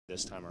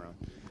this time around?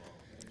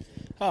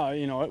 Oh,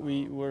 you know what?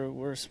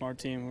 We're a smart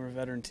team. We're a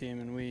veteran team,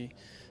 and you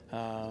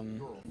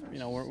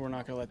know, we're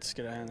not going to let this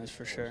get out of hand. That's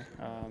for sure.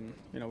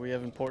 You know, we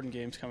have important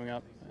games coming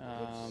up,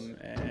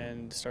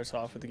 and starts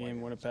off with the game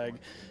in Winnipeg.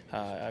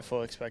 I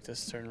fully expect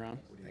us to turn around.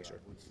 Thanks, sir.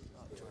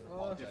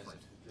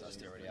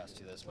 Dusty already asked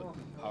you this, but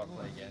power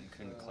play again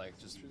couldn't click.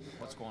 Just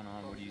what's going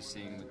on? What are you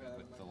seeing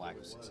with the lack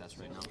of success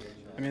right now?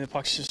 I mean, the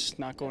puck's just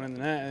not going in the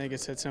net. I think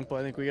it's that simple.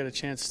 I think we got a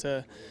chance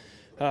to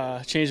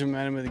change the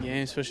momentum of the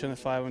game, especially in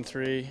the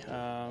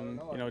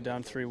 5-1-3. You know,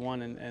 down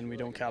 3-1, and we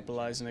don't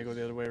capitalize, and they go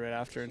the other way right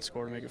after and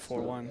score to make it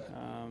 4-1.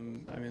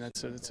 I mean,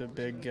 that's a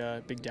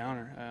big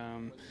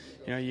downer.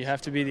 You know, you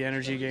have to be the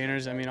energy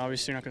gainers. I mean,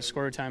 obviously you're not going to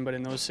score every time, but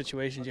in those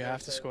situations you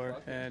have to score.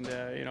 And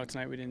you know,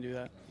 tonight we didn't do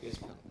that.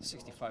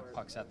 65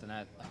 pucks at the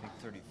net. I think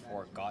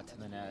 34 got to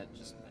the net.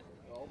 Just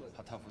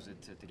how tough was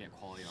it to get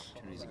quality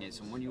opportunities against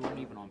them when you weren't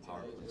even on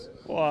power plays?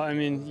 Well, I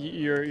mean,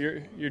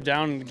 you're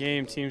down in the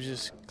game. Teams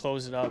just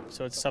close it up,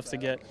 so it's tough to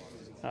get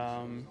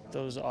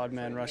those odd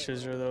man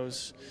rushes or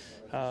those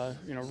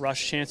you know,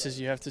 rush chances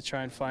you have to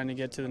try and find to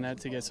get to the net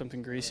to get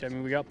something greasy. I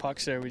mean, we got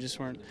pucks there. We just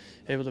weren't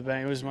able to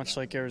bang. It was much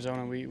like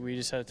Arizona. We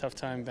just had a tough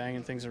time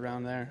banging things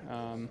around there.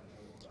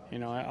 You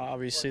know,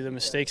 obviously the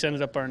mistakes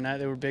ended up our net.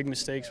 They were big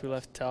mistakes. We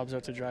left Taubes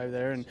out to drive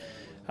there, and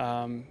you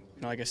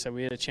know, like I said,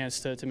 we had a chance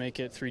to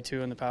make it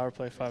 3-2 on the power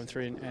play,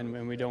 5-3,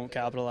 and we don't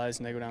capitalize,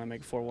 and they go down and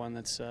make it 4-1.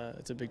 That's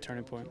a big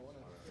turning point.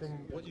 From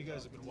what you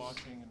guys have been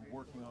watching and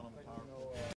working on the power play,